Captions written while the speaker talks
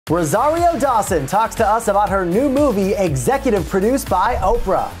Rosario Dawson talks to us about her new movie, executive produced by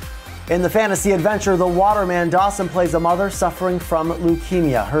Oprah. In the fantasy adventure The Waterman, Dawson plays a mother suffering from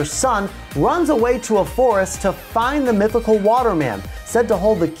leukemia. Her son runs away to a forest to find the mythical Waterman, said to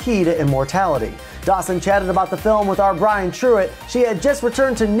hold the key to immortality. Dawson chatted about the film with our Brian Truitt. She had just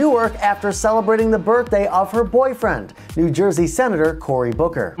returned to Newark after celebrating the birthday of her boyfriend, New Jersey Senator Cory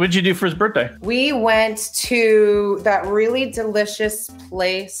Booker. What did you do for his birthday? We went to that really delicious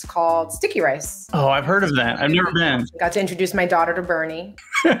place called Sticky Rice. Oh, I've heard of that. I've never been. Got to introduce my daughter to Bernie.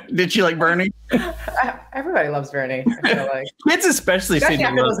 Did she like Bernie? Everybody loves Bernie, I feel like. Kids especially seem to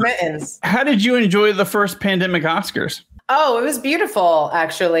after love those mittens. How did you enjoy the first pandemic Oscars? Oh, it was beautiful,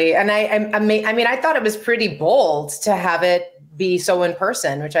 actually. And I mean, I thought it was pretty bold to have it be so in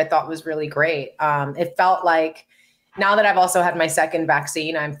person, which I thought was really great. It felt like now that I've also had my second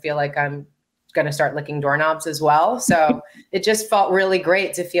vaccine, I feel like I'm going to start licking doorknobs as well. So it just felt really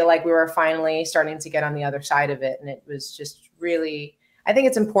great to feel like we were finally starting to get on the other side of it. And it was just really, I think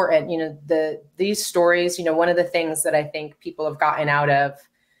it's important, these stories, one of the things that I think people have gotten out of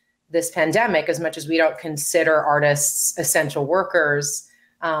this pandemic, as much as we don't consider artists essential workers,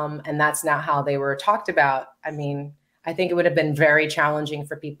 and that's not how they were talked about. I mean, I think it would have been very challenging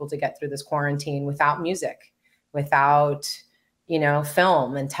for people to get through this quarantine without music, without,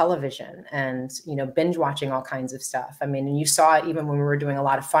 film and television and, binge watching all kinds of stuff. I mean, and you saw it even when we were doing a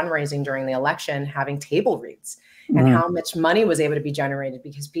lot of fundraising during the election, having table reads and how much money was able to be generated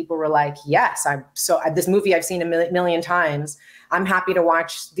because people were like, yes, this movie I've seen a million times. I'm happy to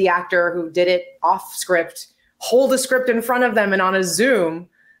watch the actor who did it off script, hold a script in front of them and on a Zoom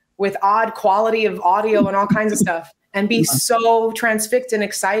with odd quality of audio and all kinds of stuff and be so transfixed and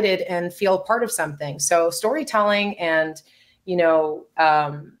excited and feel part of something. So storytelling and,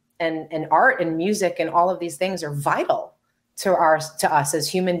 and art and music and all of these things are vital to us as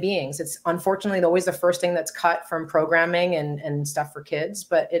human beings. It's unfortunately always the first thing that's cut from programming and stuff for kids,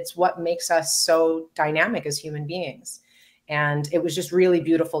 but it's what makes us so dynamic as human beings. And it was just really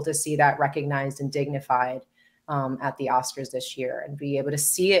beautiful to see that recognized and dignified at the Oscars this year and be able to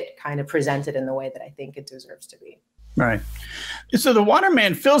see it kind of presented in the way that I think it deserves to be. Right. So The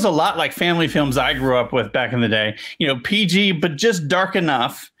Waterman feels a lot like family films I grew up with back in the day, PG, but just dark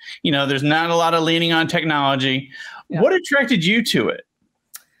enough. There's not a lot of leaning on technology. Yeah. What attracted you to it?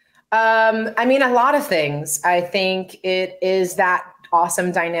 I mean, a lot of things. I think it is that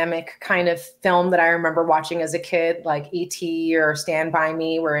awesome dynamic kind of film that I remember watching as a kid, like E.T. or Stand By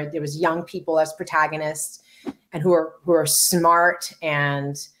Me, where there was young people as protagonists and who are smart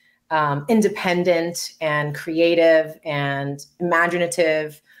and independent and creative and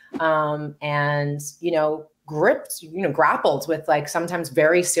imaginative and, grappled with like sometimes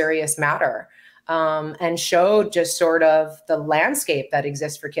very serious matter. And showed just sort of the landscape that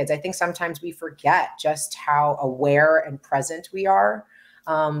exists for kids. I think sometimes we forget just how aware and present we are.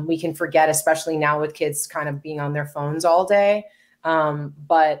 We can forget, especially now with kids kind of being on their phones all day.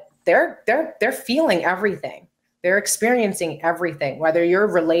 But they're feeling everything. They're experiencing everything, whether you're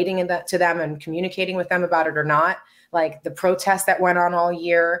relating to them and communicating with them about it or not. Like the protests that went on all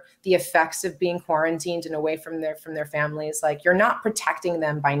year, the effects of being quarantined and away from their families, like you're not protecting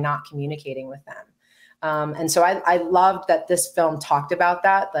them by not communicating with them. And so I loved that this film talked about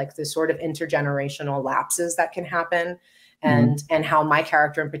that, like the sort of intergenerational lapses that can happen and how my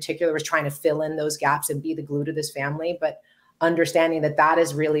character in particular was trying to fill in those gaps and be the glue to this family, but understanding that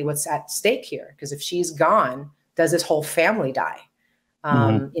is really what's at stake here. Because if she's gone, does this whole family die?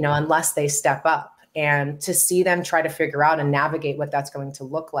 Unless they step up. And to see them try to figure out and navigate what that's going to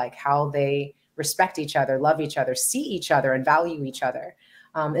look like, how they respect each other, love each other, see each other, and value each other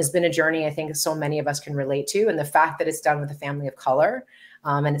has been a journey I think so many of us can relate to. And the fact that it's done with a family of color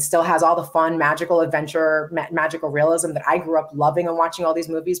and it still has all the fun, magical adventure, magical realism that I grew up loving and watching all these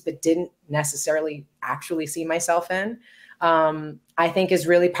movies, but didn't necessarily actually see myself in, I think is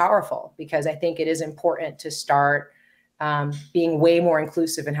really powerful because I think it is important to start being way more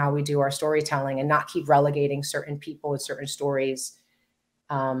inclusive in how we do our storytelling and not keep relegating certain people and certain stories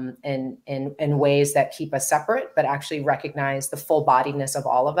in ways that keep us separate, but actually recognize the full bodiedness of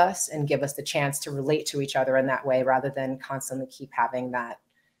all of us and give us the chance to relate to each other in that way, rather than constantly keep having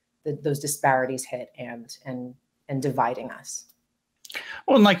those disparities hit and dividing us.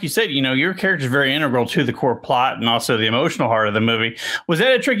 Well, and like you said, your character is very integral to the core plot and also the emotional heart of the movie. Was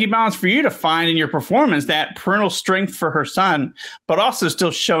that a tricky balance for you to find in your performance, that parental strength for her son, but also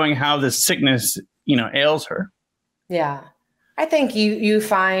still showing how this sickness, ails her? Yeah, I think you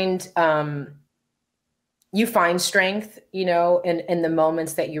find strength, in the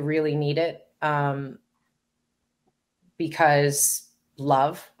moments that you really need it, because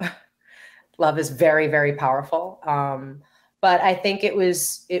love. Love is very, very powerful. But I think it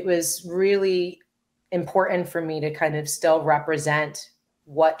was really important for me to kind of still represent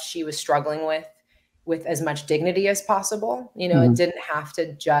what she was struggling with as much dignity as possible. You know, it didn't have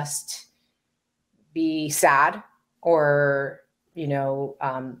to just be sad or, you know,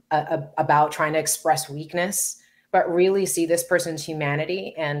 about trying to express weakness, but really see this person's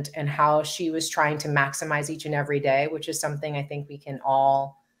humanity and how she was trying to maximize each and every day, which is something I think we can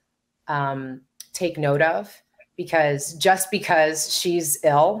all take note of, because just because she's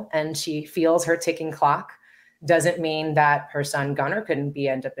ill and she feels her ticking clock doesn't mean that her son Gunnar couldn't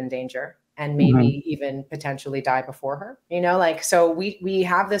end up in danger and maybe even potentially die before her, you know, like, so we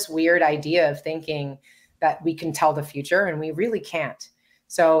have this weird idea of thinking that we can tell the future, and we really can't.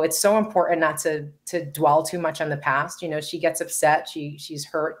 So it's so important not to dwell too much on the past. You know, she gets upset. She's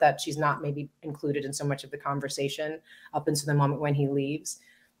hurt that she's not maybe included in so much of the conversation up until the moment when he leaves.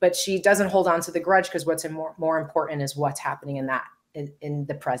 But she doesn't hold on to the grudge, because what's more important is what's happening in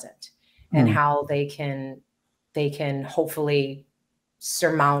the present, and how they can hopefully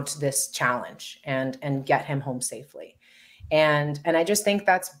surmount this challenge and get him home safely. And I just think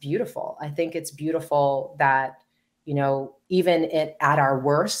that's beautiful. I think it's beautiful that, you know, even at our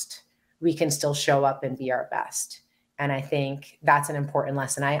worst, we can still show up and be our best. And I think that's an important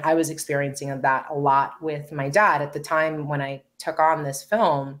lesson. I was experiencing that a lot with my dad at the time when I took on this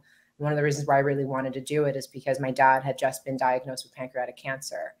film. One of the reasons why I really wanted to do it is because my dad had just been diagnosed with pancreatic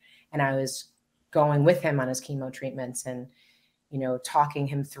cancer, and I was going with him on his chemo treatments and, you know, talking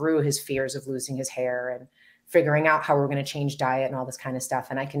him through his fears of losing his hair and figuring out how we're going to change diet and all this kind of stuff.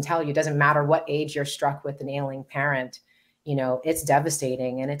 And I can tell you, it doesn't matter what age you're struck with an ailing parent, you know, it's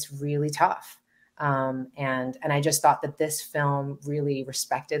devastating and it's really tough. And I just thought that this film really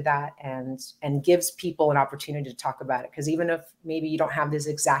respected that and gives people an opportunity to talk about it. Because even if maybe you don't have this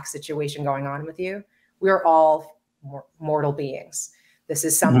exact situation going on with you, we're all mortal beings. This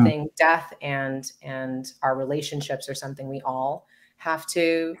is something, death and our relationships are something we all have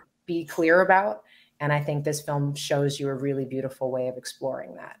to be clear about. And I think this film shows you a really beautiful way of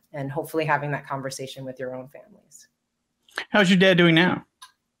exploring that and hopefully having that conversation with your own families. How's your dad doing now?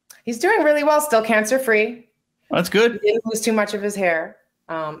 He's doing really well, still cancer-free. That's good. He didn't lose too much of his hair.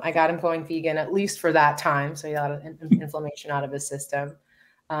 I got him going vegan, at least for that time. So he got inflammation out of his system.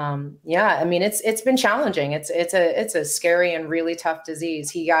 Yeah, I mean, it's been challenging. It's a scary and really tough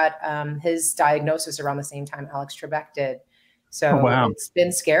disease. He got his diagnosis around the same time Alex Trebek did. So It's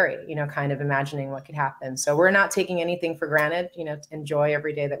been scary, you know, kind of imagining what could happen. So we're not taking anything for granted, you know, to enjoy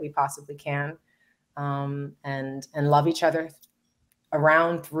every day that we possibly can, and love each other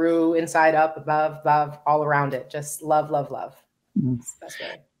around, through, inside, up, above, all around it. Just love, love, love. That's the best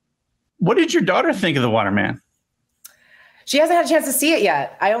way. What did your daughter think of The Waterman? She hasn't had a chance to see it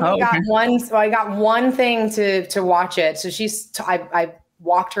yet. I only got one. So I got one thing to watch it. So I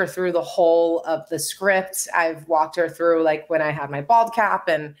walked her through the whole of the script. I've walked her through, like, when I had my bald cap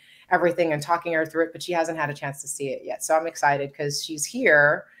and everything, and talking her through it, but she hasn't had a chance to see it yet. So I'm excited because she's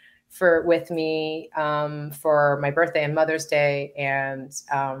here with me for my birthday and Mother's Day. And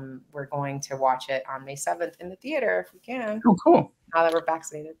we're going to watch it on May 7th in the theater if we can. Oh, cool. Now that we're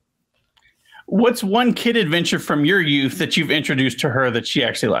vaccinated. What's one kid adventure from your youth that you've introduced to her that she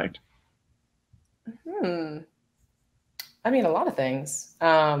actually liked? I mean, a lot of things.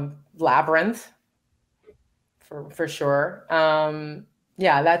 Labyrinth, for sure.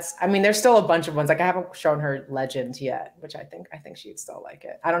 Yeah, I mean, there's still a bunch of ones. Like, I haven't shown her Legend yet, which I think she'd still like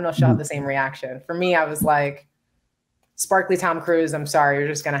it. I don't know if she'll have the same reaction. For me, I was like, sparkly Tom Cruise, I'm sorry, you're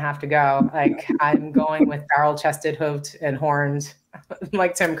just going to have to go. Like, I'm going with barrel-chested, hooved, and horned,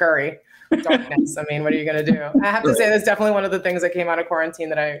 like Tim Curry. Darkness. I mean, what are you going to do? I have to say, that's definitely one of the things that came out of quarantine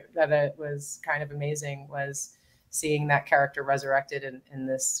that it was kind of amazing, was seeing that character resurrected in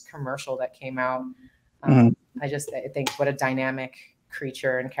this commercial that came out. I think what a dynamic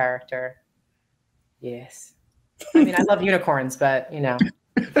creature and character. Yes. I mean, I love unicorns, but, you know,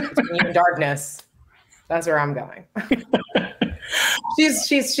 between you and darkness, that's where I'm going.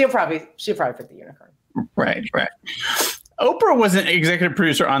 She'll probably pick the unicorn. Right. Oprah was an executive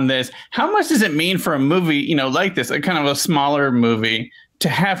producer on this. How much does it mean for a movie, you know, like this, a kind of a smaller movie, to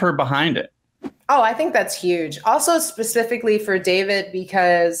have her behind it? Oh, I think that's huge. Also, specifically for David,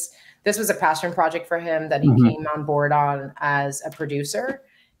 because this was a passion project for him that he came on board on as a producer.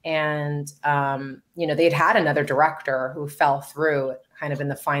 And, you know, they'd had another director who fell through kind of in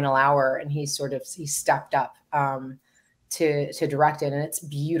the final hour, and he stepped up to direct it. And it's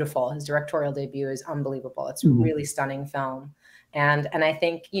beautiful. His directorial debut is unbelievable. It's a really stunning film. And I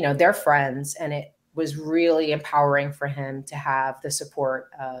think, you know, they're friends, and was really empowering for him to have the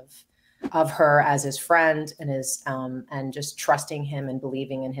support of her as his friend and his and just trusting him and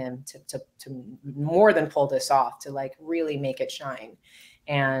believing in him to more than pull this off, to like really make it shine,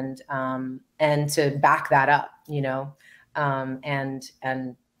 and to back that up, and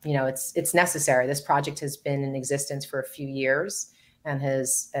it's necessary. This project has been in existence for a few years and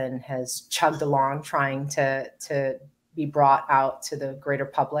has chugged along, trying to be brought out to the greater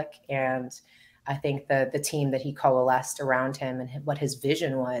public. And I think the team that he coalesced around him and what his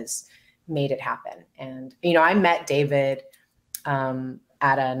vision was made it happen. And, I met David at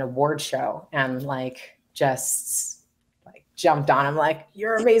an award show and just jumped on him like,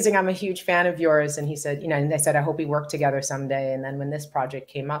 "You're amazing. I'm a huge fan of yours." And he said, and they said, "I hope we work together someday." And then when this project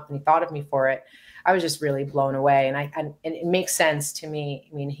came up and he thought of me for it, I was just really blown away. And it makes sense to me.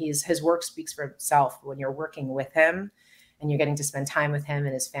 I mean, his work speaks for itself. When you're working with him and you're getting to spend time with him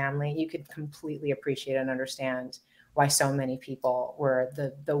and his family, you could completely appreciate and understand why so many people were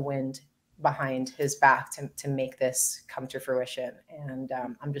the wind behind his back to make this come to fruition. And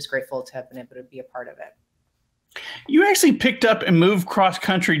I'm just grateful to have been able to be a part of it. You actually picked up and moved cross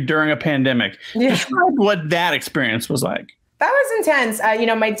country during a pandemic. Yeah. Describe what that experience was like. That was intense.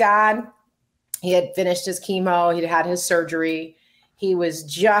 My dad, he had finished his chemo. He'd had his surgery. He was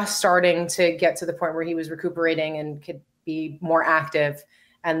just starting to get to the point where he was recuperating and could be more active.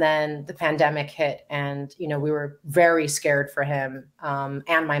 And then the pandemic hit, and, we were very scared for him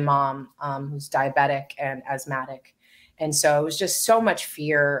and my mom, who's diabetic and asthmatic. And so it was just so much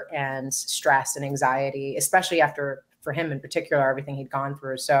fear and stress and anxiety, especially after, for him in particular, everything he'd gone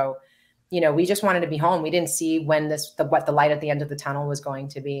through. So, we just wanted to be home. We didn't see when what the light at the end of the tunnel was going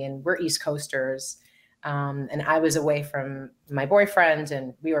to be. And we're East Coasters. And I was away from my boyfriend,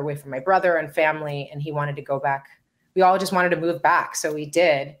 and we were away from my brother and family, and he wanted to go back. We all just wanted to move back. So we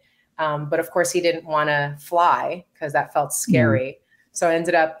did. But of course, he didn't want to fly because that felt scary. So I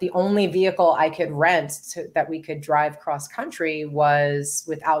ended up, the only vehicle I could rent that we could drive cross country was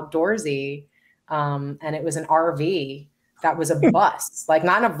with Outdoorsy. And it was an RV that was a bus, like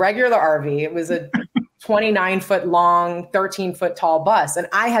not a regular RV. It was a 29-foot long, 13-foot tall bus. And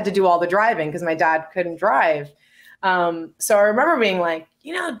I had to do all the driving because my dad couldn't drive. So I remember being like,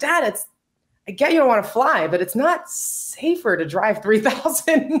 Dad, I get you don't want to fly, but it's not safer to drive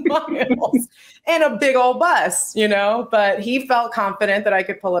 3,000 miles in a big old bus, but he felt confident that I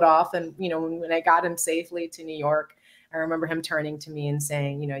could pull it off. And, when I got him safely to New York, I remember him turning to me and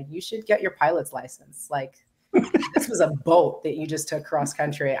saying, "You should get your pilot's license. Like, this was a boat that you just took cross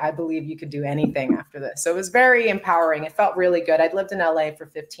country. I believe you could do anything after this." So it was very empowering. It felt really good. I'd lived in LA for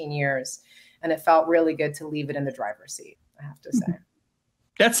 15 years, and it felt really good to leave it in the driver's seat, I have to say.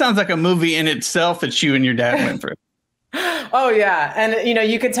 That sounds like a movie in itself that you and your dad went through. Oh, yeah. And,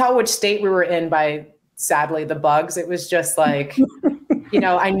 you could tell which state we were in by, sadly, the bugs. It was just like,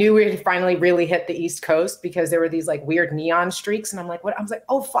 I knew we had finally really hit the East Coast because there were these like weird neon streaks. And I'm like, what? I was like,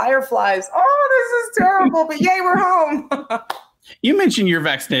 oh, fireflies. Oh, this is terrible. But yay, we're home. You mentioned you're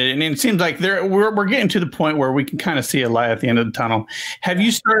vaccinated, and it seems like we're getting to the point where we can kind of see a light at the end of the tunnel. Have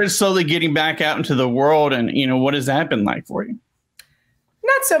you started slowly getting back out into the world? And, what has that been like for you?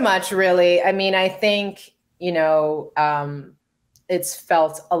 Not so much, really. I mean, I think, it's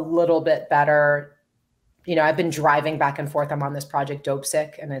felt a little bit better. I've been driving back and forth. I'm on this project Dope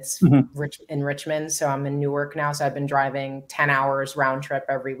Sick, and it's in Richmond. So I'm in Newark now. So I've been driving 10 hours round trip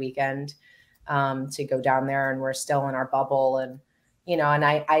every weekend to go down there, and we're still in our bubble. And, and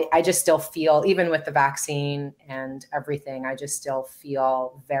I just still feel, even with the vaccine and everything, I just still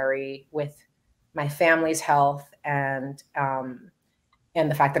feel very with my family's health and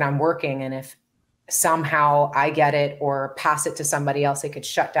the fact that I'm working. And if somehow I get it or pass it to somebody else, it could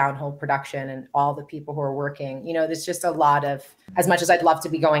shut down whole production and all the people who are working. There's just a lot of, as much as I'd love to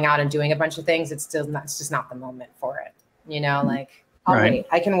be going out and doing a bunch of things, it's just not the moment for it. I'll wait.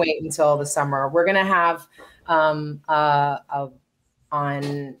 I can wait until the summer. We're going to have, on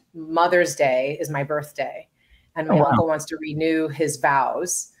Mother's Day is my birthday, and my uncle wants to renew his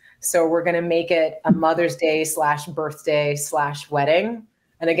vows. So we're going to make it a Mother's Day / birthday / wedding.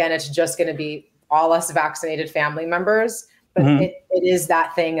 And again, it's just going to be all us vaccinated family members. But it is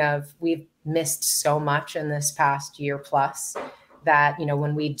that thing of, we've missed so much in this past year plus that,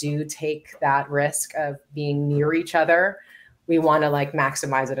 when we do take that risk of being near each other, we want to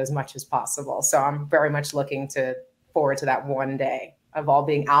maximize it as much as possible. So I'm very much looking forward to that one day of all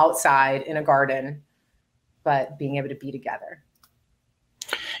being outside in a garden, but being able to be together.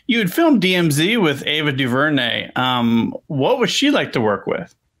 You had filmed DMZ with Ava DuVernay. What was she like to work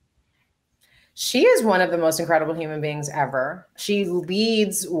with? She is one of the most incredible human beings ever. She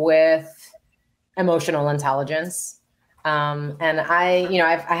leads with emotional intelligence. And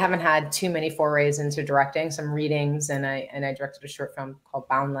I haven't had too many forays into directing, some readings, and I directed a short film called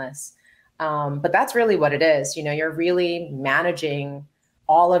Boundless. But that's really what it is. You're really managing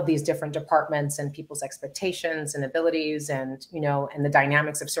all of these different departments and people's expectations and abilities and, and the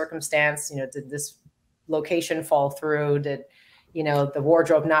dynamics of circumstance. Did this location fall through? Did, the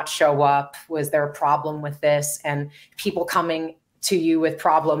wardrobe not show up? Was there a problem with this? And people coming to you with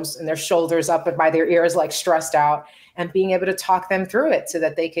problems and their shoulders up and by their ears, like stressed out, and being able to talk them through it so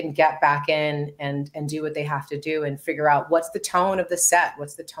that they can get back in and do what they have to do and figure out what's the tone of the set,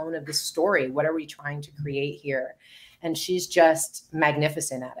 what's the tone of the story, what are we trying to create here? And she's just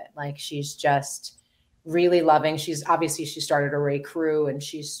magnificent at it. Like, she's just really loving. She started a Ray crew, and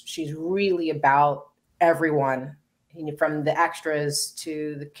she's really about everyone, from the extras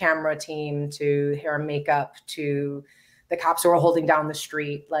to the camera team to hair and makeup to the cops who are holding down the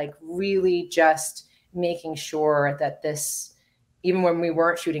street, like really just making sure that this, even when we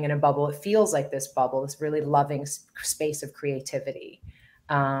weren't shooting in a bubble, it feels like this bubble, this really loving space of creativity.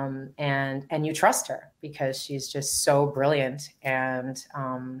 And you trust her because she's just so brilliant and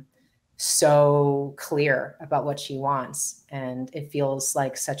so clear about what she wants. And it feels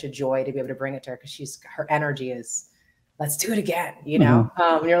like such a joy to be able to bring it to her because her energy is, let's do it again,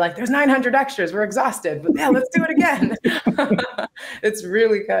 And you're like, there's 900 extras, we're exhausted, but yeah, let's do it again. It's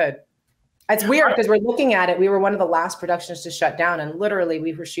really good. It's weird because we're looking at it. We were one of the last productions to shut down, and literally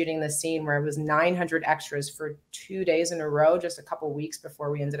we were shooting this scene where it was 900 extras for 2 days in a row, just a couple of weeks before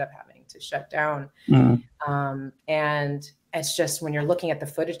we ended up having to shut down. And it's just, when you're looking at the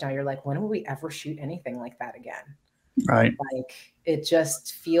footage now, you're like, when will we ever shoot anything like that again? Right. Like, it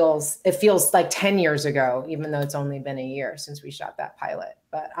feels like 10 years ago, even though it's only been a year since we shot that pilot.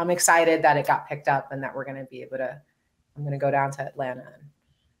 But I'm excited that it got picked up and that we're going to be able to, I'm going to go down to Atlanta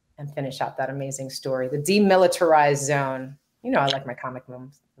and finish out that amazing story. The Demilitarized Zone. I like my comic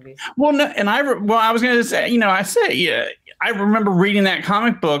movies. Well, no, and I was going to say, I remember reading that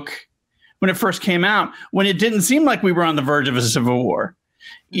comic book when it first came out, when it didn't seem like we were on the verge of a civil war.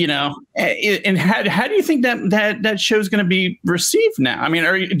 And how do you think that show's going to be received now? I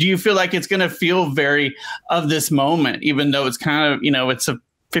mean, do you feel like it's going to feel very of this moment, even though it's kind of, it's a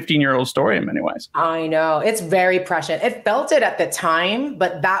 15-year-old story in many ways? I know, it's very prescient. It felt it at the time,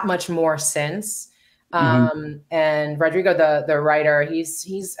 but that much more since. And Rodrigo, the writer,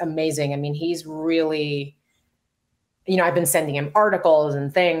 he's amazing. I mean, he's really, I've been sending him articles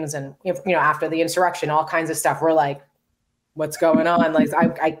and things, and after the insurrection, all kinds of stuff. We're like, what's going on? Like,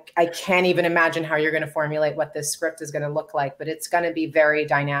 I can't even imagine how you're going to formulate what this script is going to look like, but it's going to be very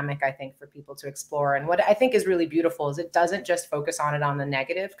dynamic, I think, for people to explore. And what I think is really beautiful is it doesn't just focus on it on the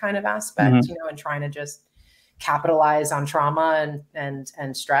negative kind of aspect, and trying to just capitalize on trauma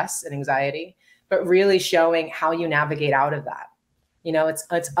and stress and anxiety, but really showing how you navigate out of that.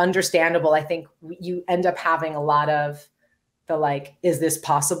 It's understandable. I think you end up having a lot of the, like, is this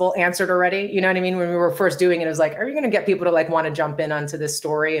possible answered already? You know what I mean? When we were first doing it, it was like, are you going to get people to, like, want to jump in onto this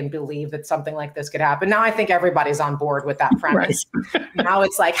story and believe that something like this could happen? Now I think everybody's on board with that premise. Right. Now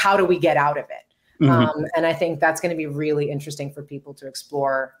it's like, how do we get out of it? And I think that's going to be really interesting for people to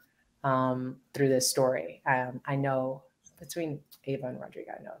explore through this story. I know between Ava and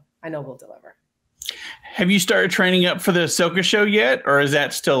Rodrigo, I know we'll deliver. Have you started training up for the Ahsoka show yet, or is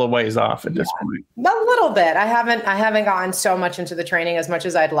that still a ways off at this point? A little bit. I haven't gotten so much into the training as much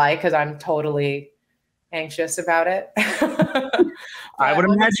as I'd like, because I'm totally anxious about it. I would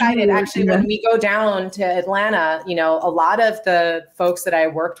imagine. Excited. Actually, when we go down to Atlanta, a lot of the folks that I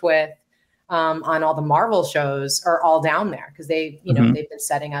worked with on all the Marvel shows are all down there because they've been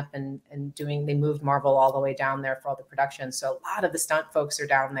setting up and they moved Marvel all the way down there for all the production. So a lot of the stunt folks are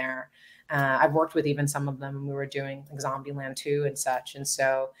down there. I've worked with even some of them when we were doing like Zombieland 2 and such. And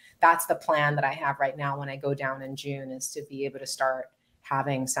so that's the plan that I have right now when I go down in June, is to be able to start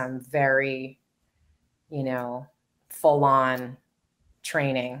having some very, full on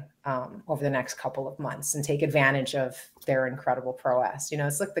training over the next couple of months and take advantage of their incredible prowess.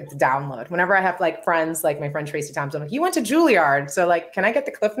 It's like the download. Whenever I have like friends, like my friend Tracy Thompson, I'm like, you went to Juilliard, so like, can I get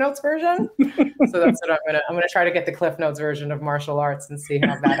the Cliff Notes version? So that's what I'm gonna try to get the Cliff Notes version of martial arts and see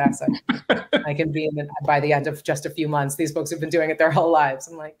how badass I can be by the end of just a few months. These folks have been doing it their whole lives.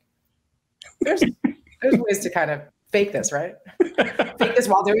 I'm like, there's ways to kind of fake this, right? Fake this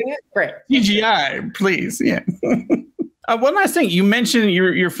while doing it. Great. CGI, please. Yeah. One last thing, you mentioned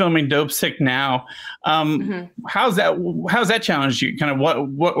you're filming Dope Sick now. How's that challenged you? Kind of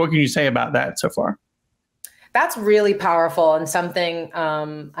what can you say about that so far? That's really powerful and something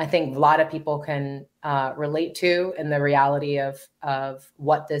I think a lot of people can relate to in the reality of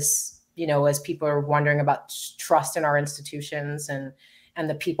what this as people are wondering about trust in our institutions and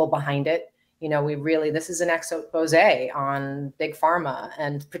the people behind it, this is an expose on big pharma,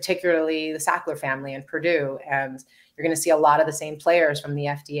 and particularly the Sackler family and Purdue. And you're going to see a lot of the same players from the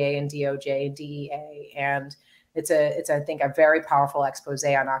FDA and DOJ and DEA. And it's I think, a very powerful expose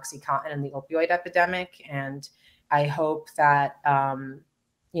on OxyContin and the opioid epidemic. And I hope that,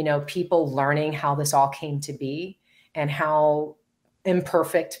 people learning how this all came to be and how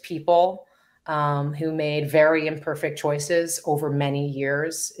imperfect people who made very imperfect choices over many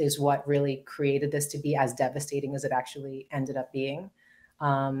years is what really created this to be as devastating as it actually ended up being.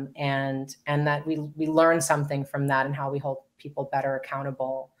 And that we learn something from that, and how we hold people better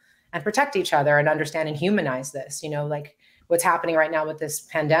accountable and protect each other and understand and humanize this. Like what's happening right now with this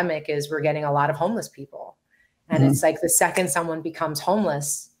pandemic is we're getting a lot of homeless people. And it's like the second someone becomes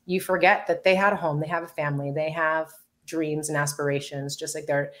homeless, you forget that they had a home, they have a family, they have dreams and aspirations, just like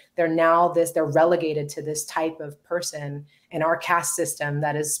they're relegated to this type of person in our caste system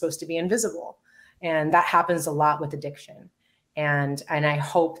that is supposed to be invisible. And that happens a lot with addiction. And I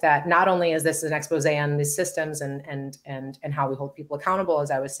hope that not only is this an expose on these systems and how we hold people accountable,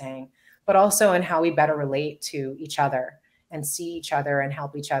 as I was saying, but also in how we better relate to each other and see each other and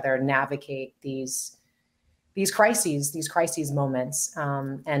help each other navigate these crises moments,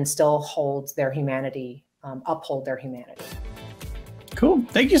 and still hold their humanity, uphold their humanity. Cool.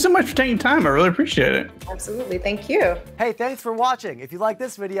 Thank you so much for taking time. I really appreciate it. Absolutely. Thank you. Hey, thanks for watching. If you like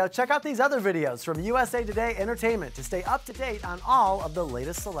this video, check out these other videos from USA Today Entertainment to stay up to date on all of the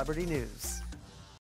latest celebrity news.